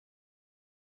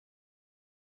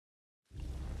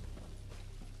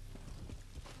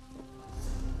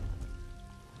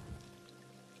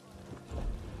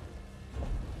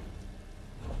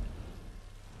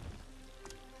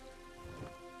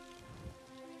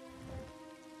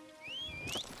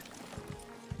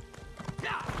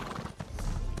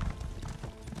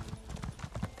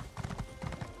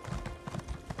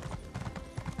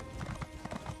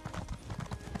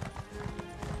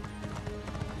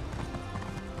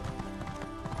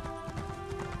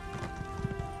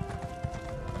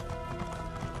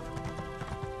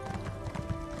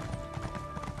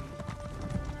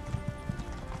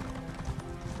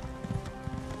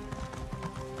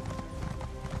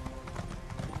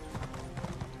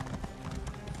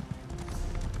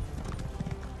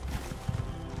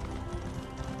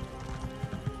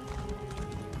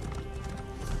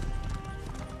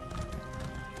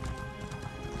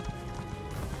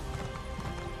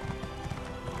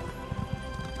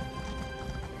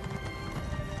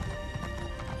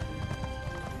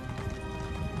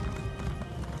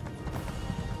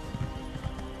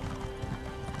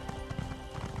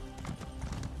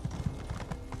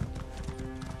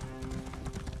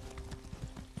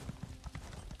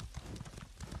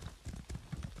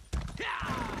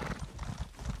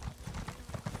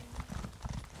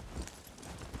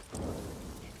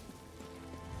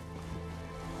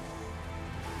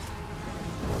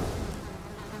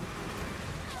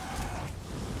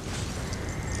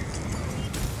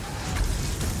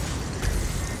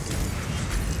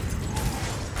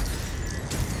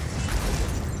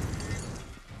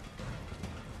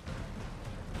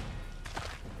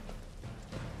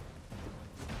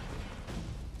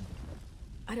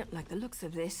I don't like the looks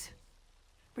of this.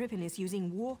 Brivin is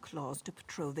using war claws to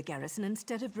patrol the garrison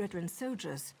instead of veteran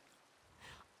soldiers.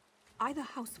 Either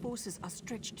House forces are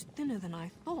stretched thinner than I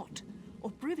thought,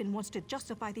 or Brivin wants to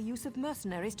justify the use of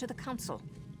mercenaries to the Council.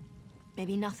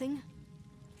 Maybe nothing,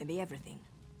 maybe everything.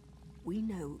 We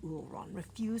know Ulron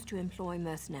refused to employ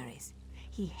mercenaries.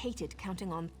 He hated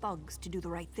counting on thugs to do the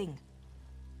right thing.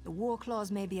 The war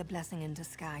claws may be a blessing in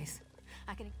disguise.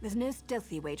 There's no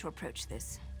stealthy way to approach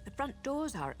this. The front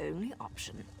door's our only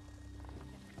option.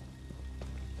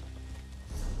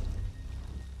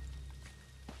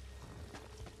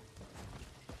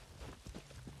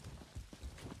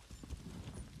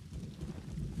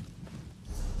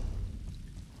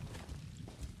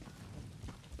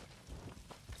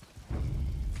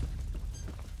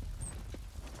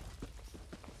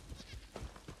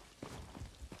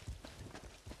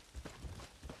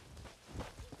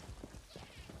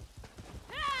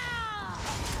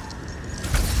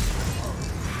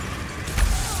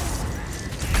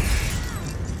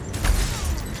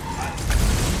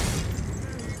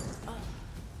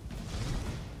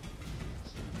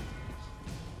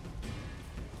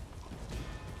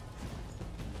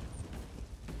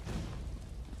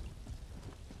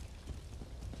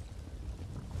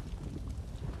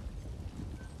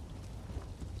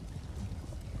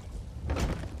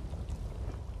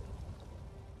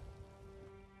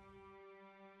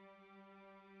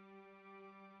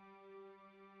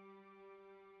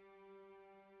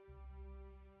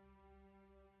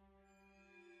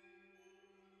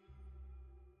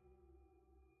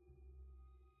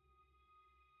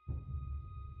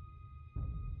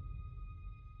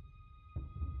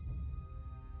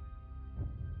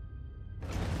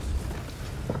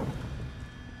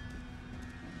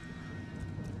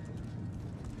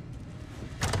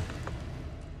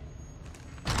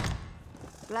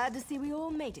 Glad to see we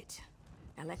all made it.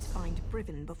 Now let's find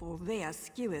Brivin before Vea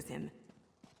skewers him.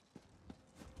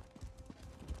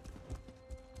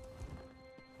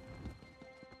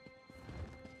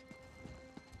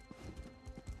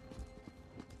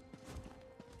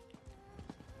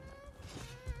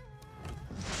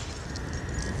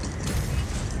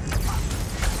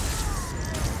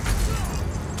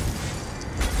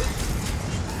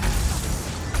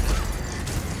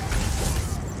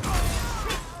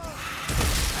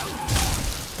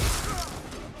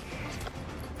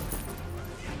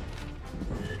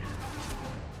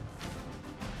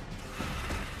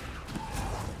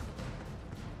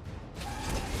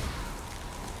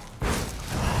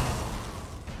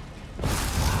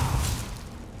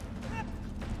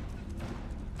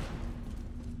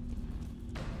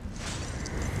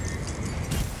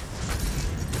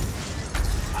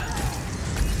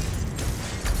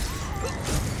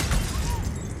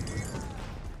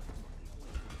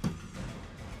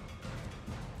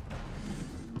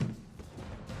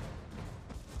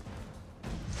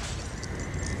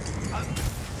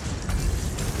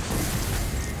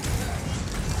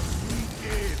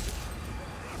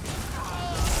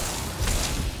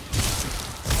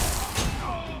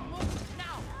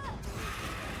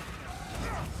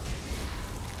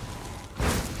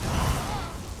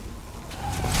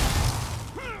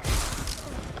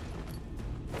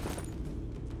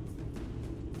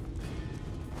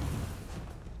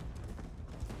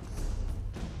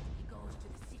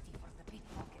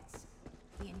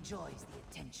 Enjoys the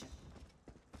attention.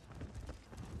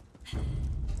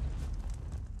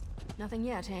 Nothing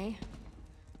yet, eh?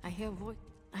 I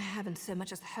haven't so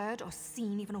much as heard or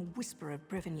seen even a whisper of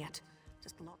Brivin yet.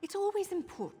 It's always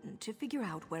important to figure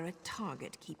out where a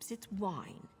target keeps its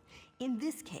wine. In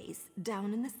this case,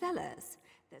 down in the cellars.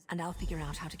 And I'll figure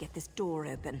out how to get this door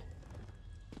open.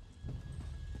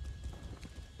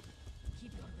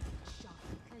 Keep your mouth shut.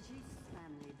 Khajiit's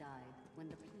family died when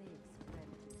the plague spread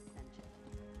through the century.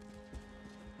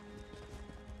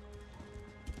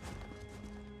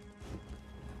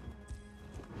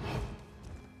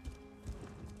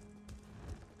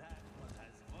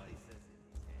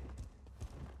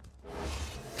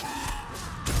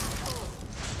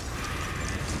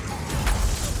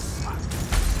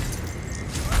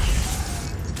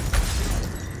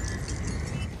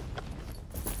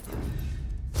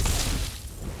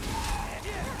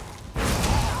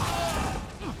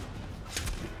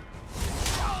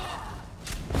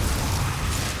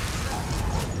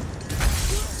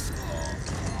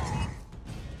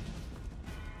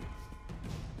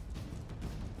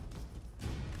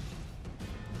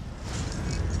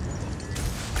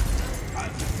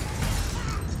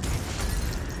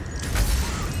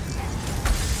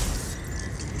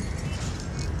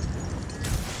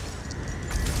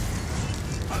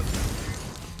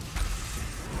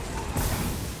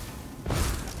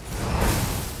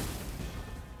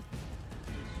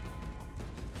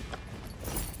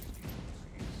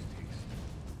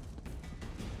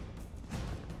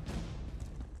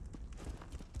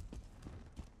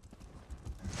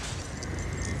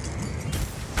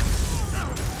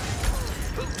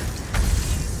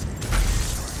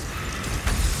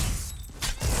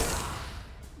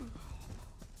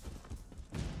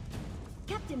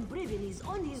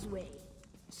 on his way.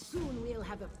 Soon we'll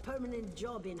have a permanent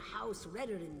job in House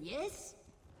Redderin, yes?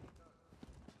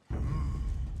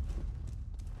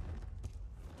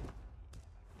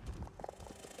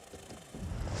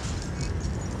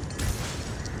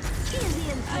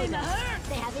 Easy intruders!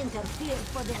 They have interfered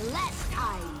for the last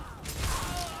time!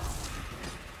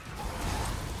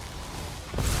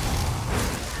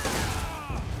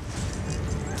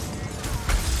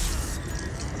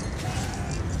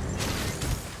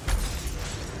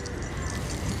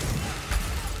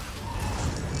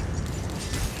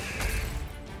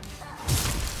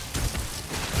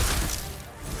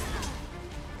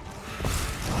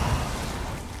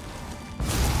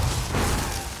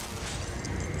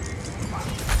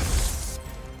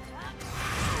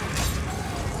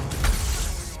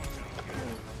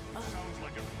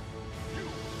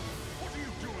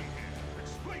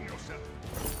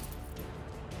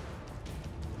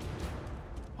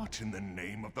 What in the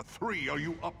name of the three are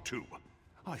you up to?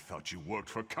 I thought you worked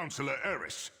for Councillor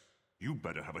Eris. You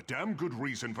better have a damn good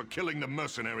reason for killing the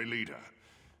mercenary leader.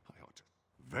 I ought to...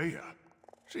 Vea.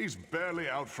 She's barely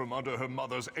out from under her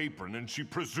mother's apron and she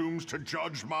presumes to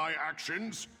judge my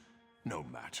actions? No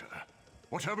matter.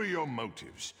 Whatever your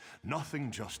motives,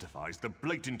 nothing justifies the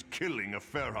blatant killing of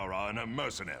Ferhara and her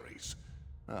mercenaries.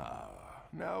 Ah,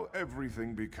 now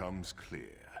everything becomes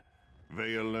clear.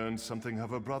 Vea learned something of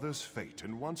her brother's fate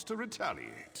and wants to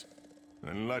retaliate.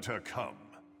 Then let her come.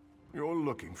 You're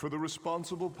looking for the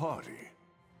responsible party.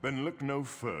 Then look no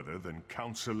further than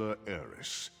Councillor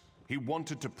Eris. He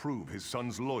wanted to prove his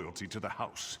son's loyalty to the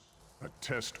house. A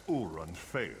test Ulrun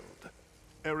failed.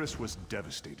 Eris was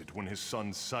devastated when his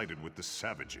son sided with the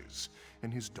savages,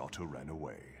 and his daughter ran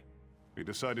away. He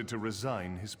decided to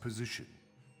resign his position.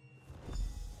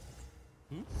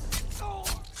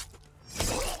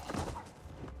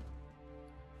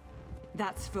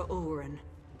 That's for Ulrun.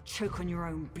 Choke on your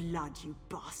own blood, you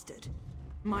bastard.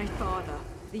 My father,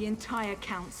 the entire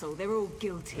council, they're all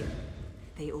guilty.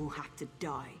 They all have to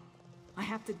die. I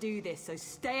have to do this, so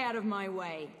stay out of my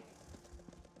way.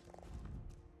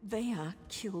 Vea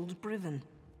killed Briven.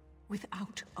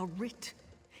 Without a writ.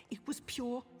 It was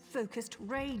pure, focused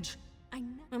rage.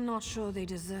 I'm not sure they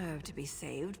deserve to be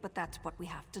saved, but that's what we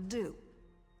have to do.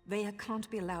 Vea can't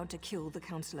be allowed to kill the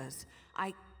councillors.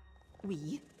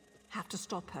 We have to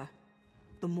stop her.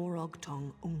 The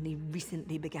Morrowind only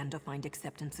recently began to find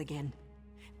acceptance again.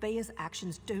 Vea's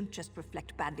actions don't just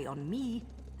reflect badly on me.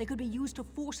 They could be used to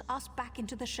force us back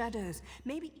into the shadows.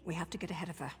 Maybe we have to get ahead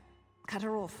of her. Cut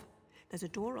her off. There's a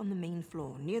door on the main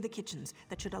floor, near the kitchens,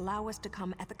 that should allow us to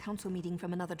come at the council meeting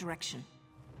from another direction.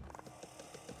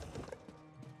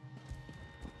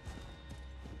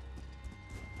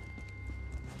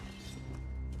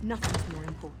 Nothing's more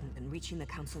important than reaching the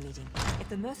council meeting. If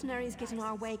the mercenaries get in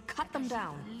our way, cut them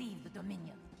down. Leave the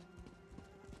Dominion.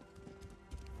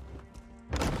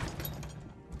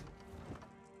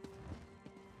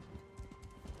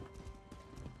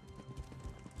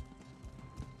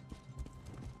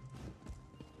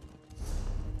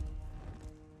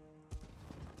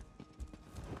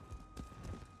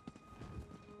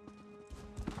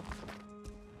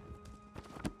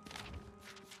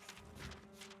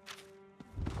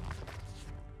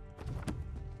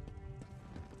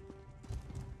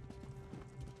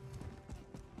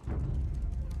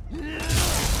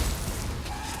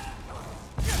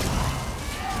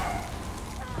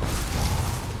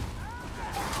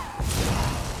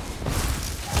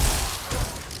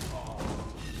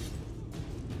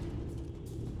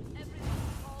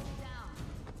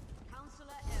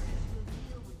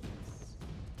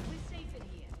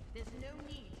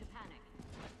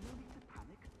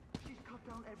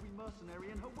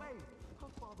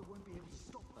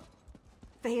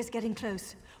 Vea's getting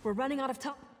close. We're running out of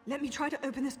time. Let me try to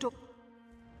open this door.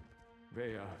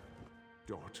 Vea,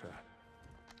 daughter.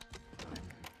 I'm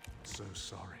so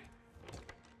sorry.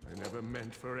 I never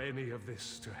meant for any of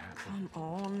this to happen. Come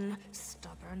on,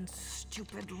 stubborn,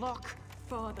 stupid lock.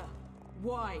 Father,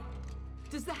 why?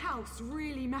 Does the house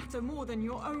really matter more than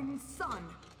your own son?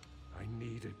 I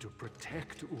needed to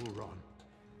protect Ulrun.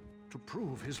 To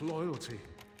prove his loyalty.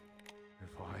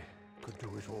 If I could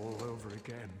do it all over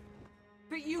again.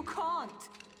 But you can't!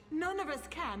 None of us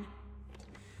can!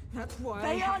 That's why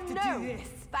I have to do this!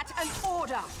 That's an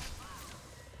order!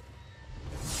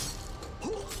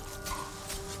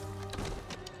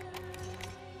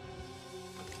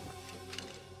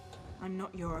 I'm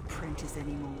not your apprentice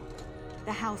anymore.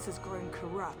 The house has grown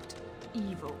corrupt,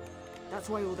 evil. That's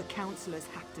why all the councillors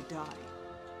have to die.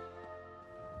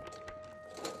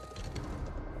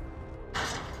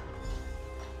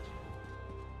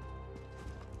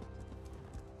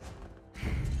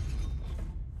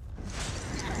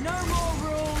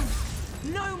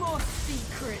 No more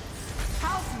secrets!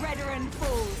 House Redoran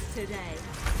falls today.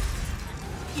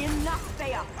 Enough,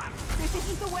 Thea! This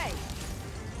isn't the way!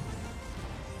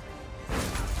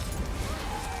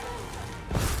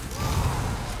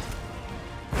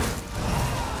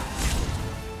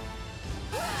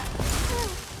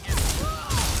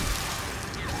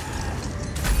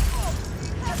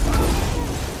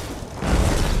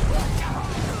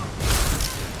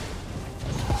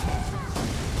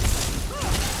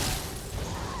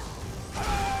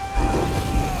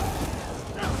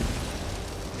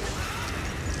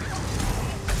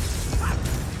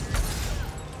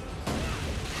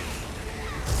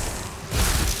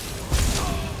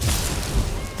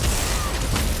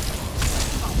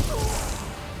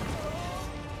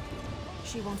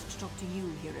 She wants to talk to you,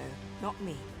 hero, not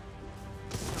me.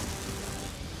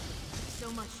 So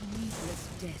much needless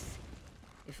death.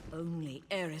 If only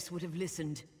Eris would have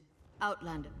listened.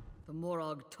 Outlander, the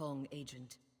Morag Tong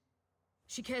agent.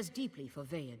 She cares deeply for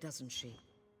Veya, doesn't she?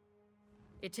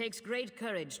 It takes great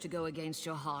courage to go against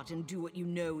your heart and do what you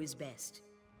know is best.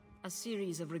 A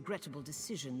series of regrettable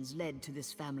decisions led to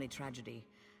this family tragedy,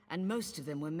 and most of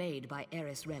them were made by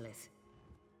Eris Relith.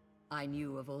 I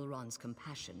knew of Ulron's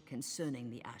compassion concerning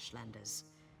the Ashlanders.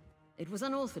 It was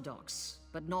unorthodox,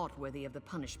 but not worthy of the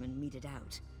punishment meted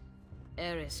out.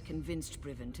 Eris convinced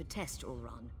Briven to test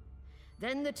Ulron.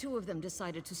 Then the two of them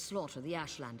decided to slaughter the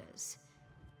Ashlanders.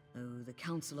 Oh, the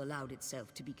Council allowed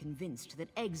itself to be convinced that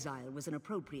exile was an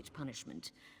appropriate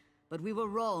punishment, but we were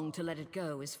wrong to let it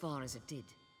go as far as it did.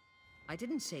 I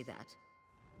didn't say that,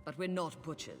 but we're not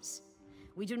butchers.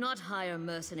 We do not hire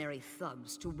mercenary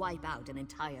thugs to wipe out an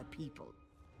entire people.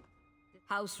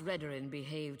 House Redoran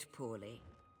behaved poorly.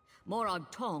 Morag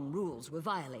Tong rules were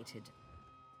violated.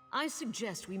 I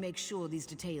suggest we make sure these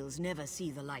details never see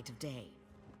the light of day.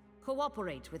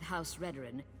 Cooperate with House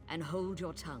Redoran and hold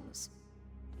your tongues.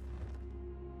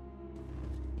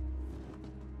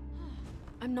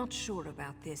 I'm not sure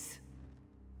about this.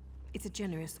 It's a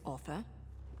generous offer,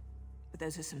 but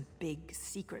those are some big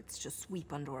secrets to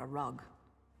sweep under a rug.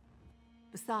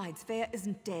 Besides, Veya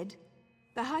isn't dead.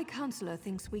 The High Counselor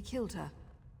thinks we killed her.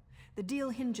 The deal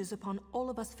hinges upon all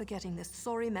of us forgetting this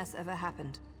sorry mess ever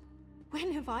happened.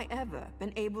 When have I ever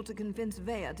been able to convince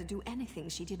Veya to do anything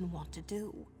she didn't want to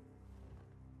do?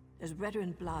 There's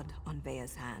Redoran blood on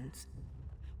Veya's hands.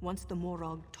 Once the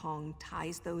Morag Tong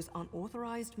ties those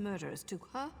unauthorized murders to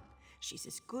her, she's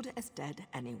as good as dead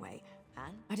anyway,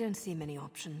 and I don't see many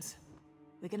options.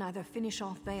 We can either finish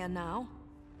off Veya now,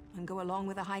 and go along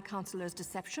with the High Counselor's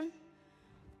deception,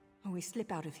 or we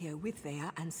slip out of here with Veya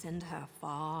and send her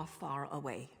far, far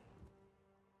away.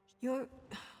 You're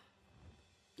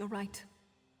right.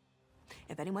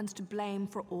 If anyone's to blame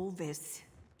for all this,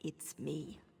 it's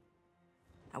me.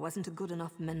 I wasn't a good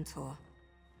enough mentor.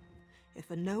 If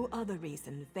for no other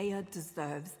reason, Veya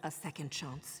deserves a second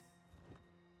chance.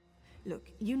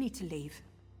 Look, you need to leave.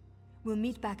 We'll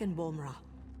meet back in Balmora.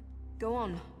 Go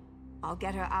on. I'll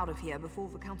get her out of here before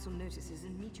the Council notices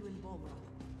and meet you in Balmora.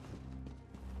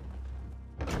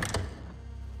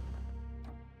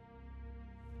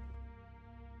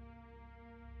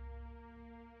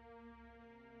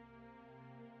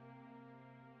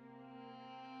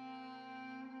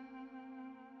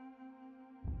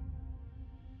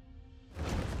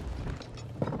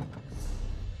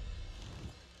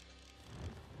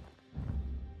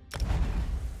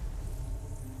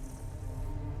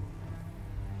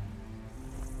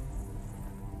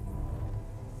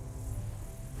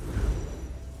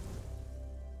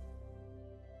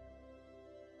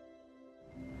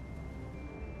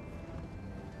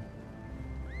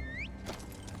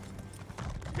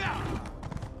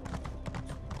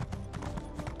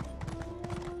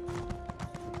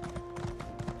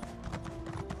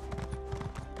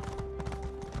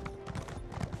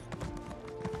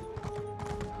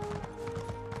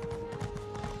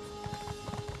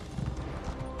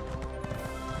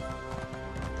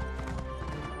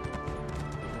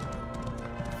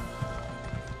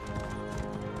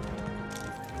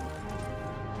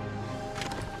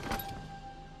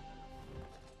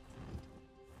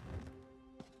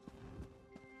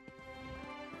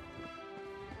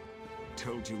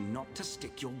 Told you not to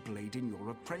stick your blade in your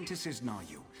apprentice's,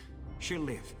 Nayu. She'll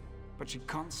live, but she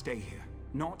can't stay here.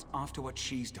 Not after what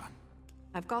she's done.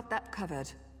 I've got that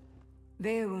covered.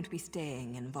 Veya won't be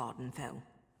staying in Vardenfell.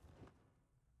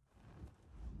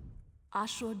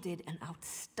 Ashur did an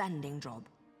outstanding job.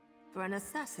 For an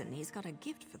assassin, he's got a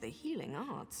gift for the healing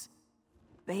arts.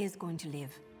 Veya's going to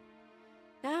live.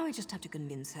 Now I just have to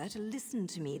convince her to listen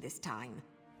to me this time.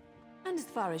 And as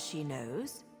far as she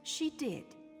knows, she did.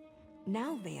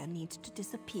 Now Veya needs to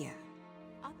disappear.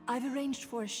 I've arranged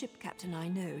for a ship captain I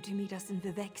know to meet us in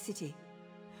Vivek City.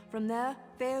 From there,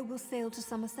 Vea will sail to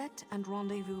Somerset and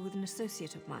rendezvous with an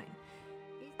associate of mine.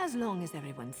 As long as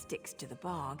everyone sticks to the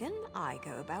bargain, I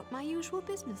go about my usual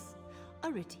business.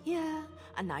 A writ here,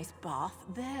 a nice bath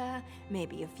there,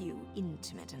 maybe a few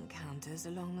intimate encounters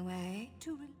along the way.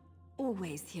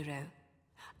 Always, hero.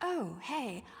 Oh,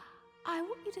 hey, I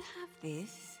want you to have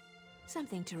this.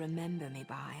 Something to remember me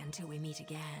by until we meet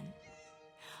again.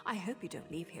 I hope you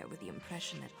don't leave here with the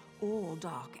impression that all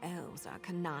dark elves are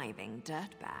conniving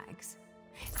dirtbags.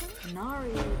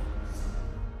 Nari...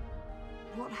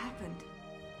 What happened?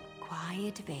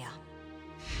 Quiet, Vea.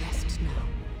 Rest now.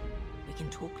 We can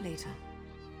talk later.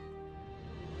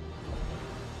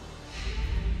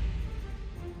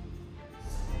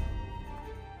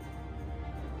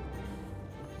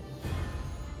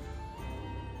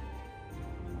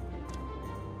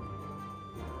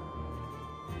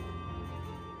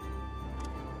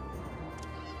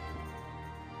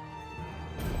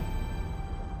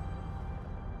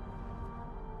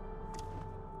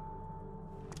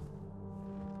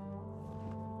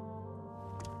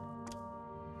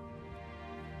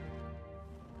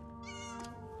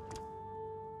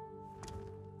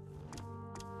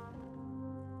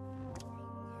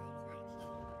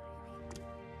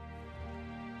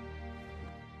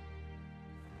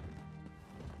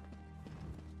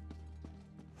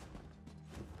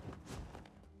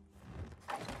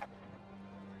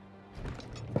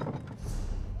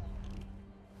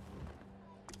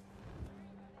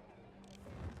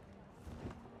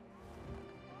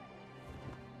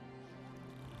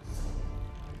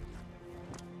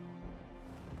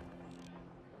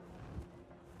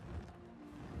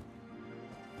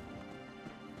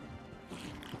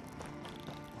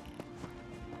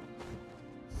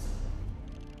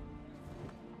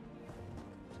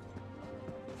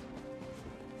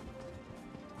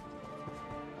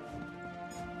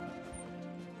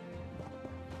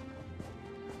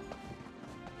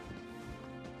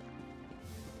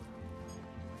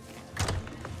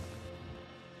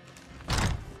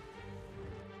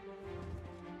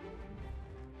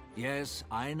 Yes,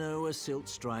 I know a Silt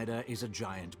Strider is a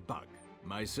giant bug.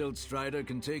 My Silt Strider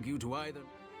can take you to either...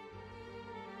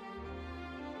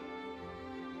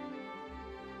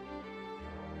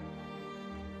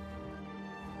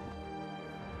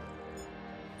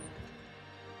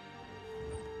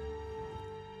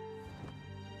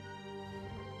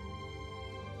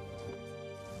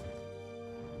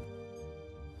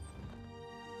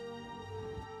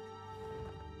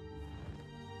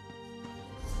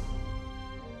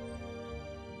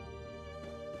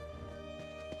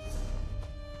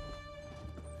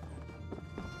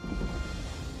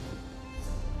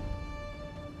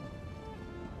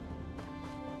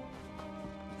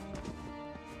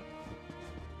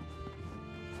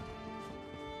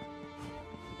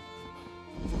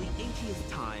 For the 80th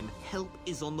time, help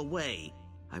is on the way.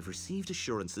 I've received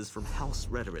assurances from House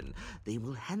Redoran. They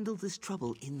will handle this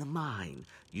trouble in the mine.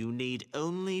 You need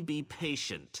only be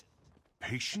patient.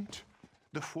 Patient?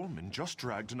 The foreman just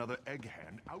dragged another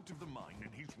egghand out of the mine,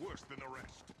 and he's worse than the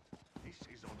rest. This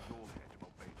is on your head,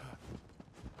 Mobeda.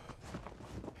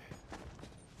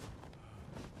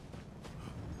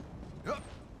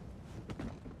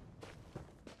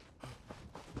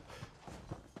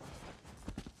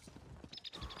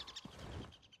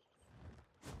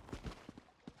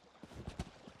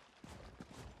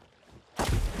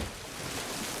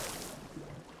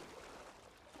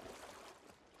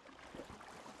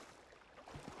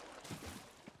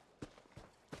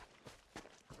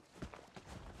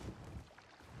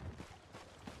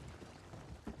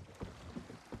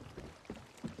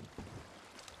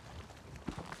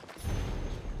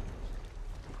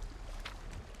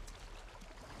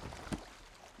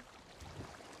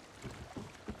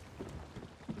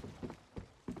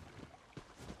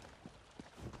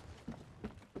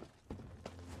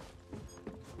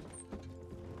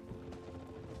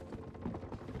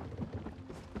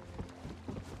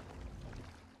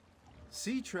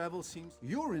 Sea travel seems...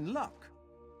 You're in luck.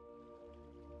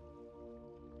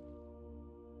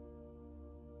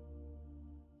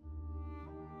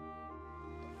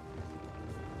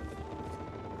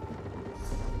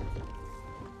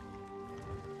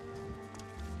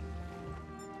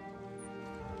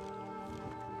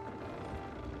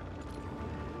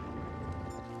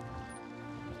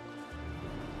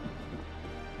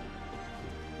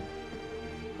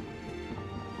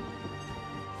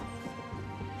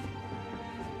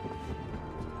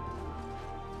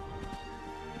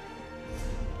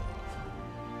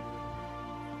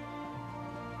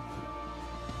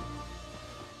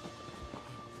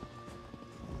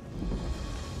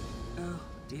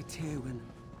 Dear Tywin,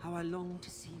 how I long to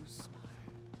see you smile.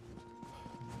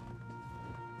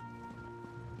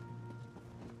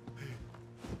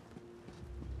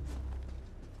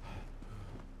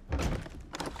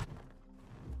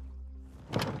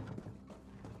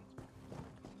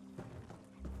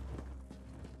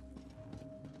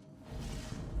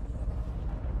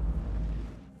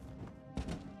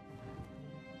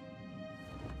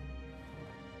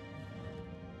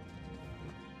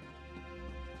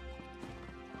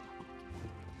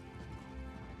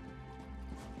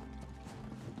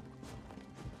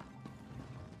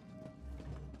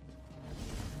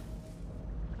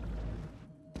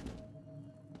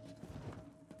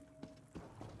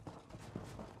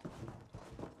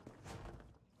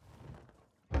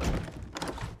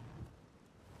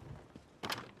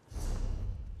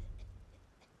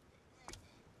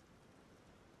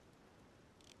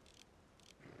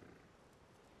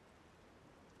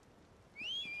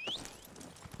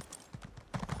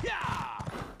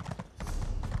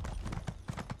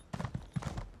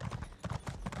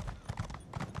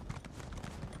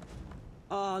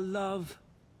 Ah, love.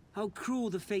 How cruel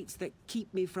the fates that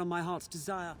keep me from my heart's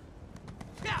desire.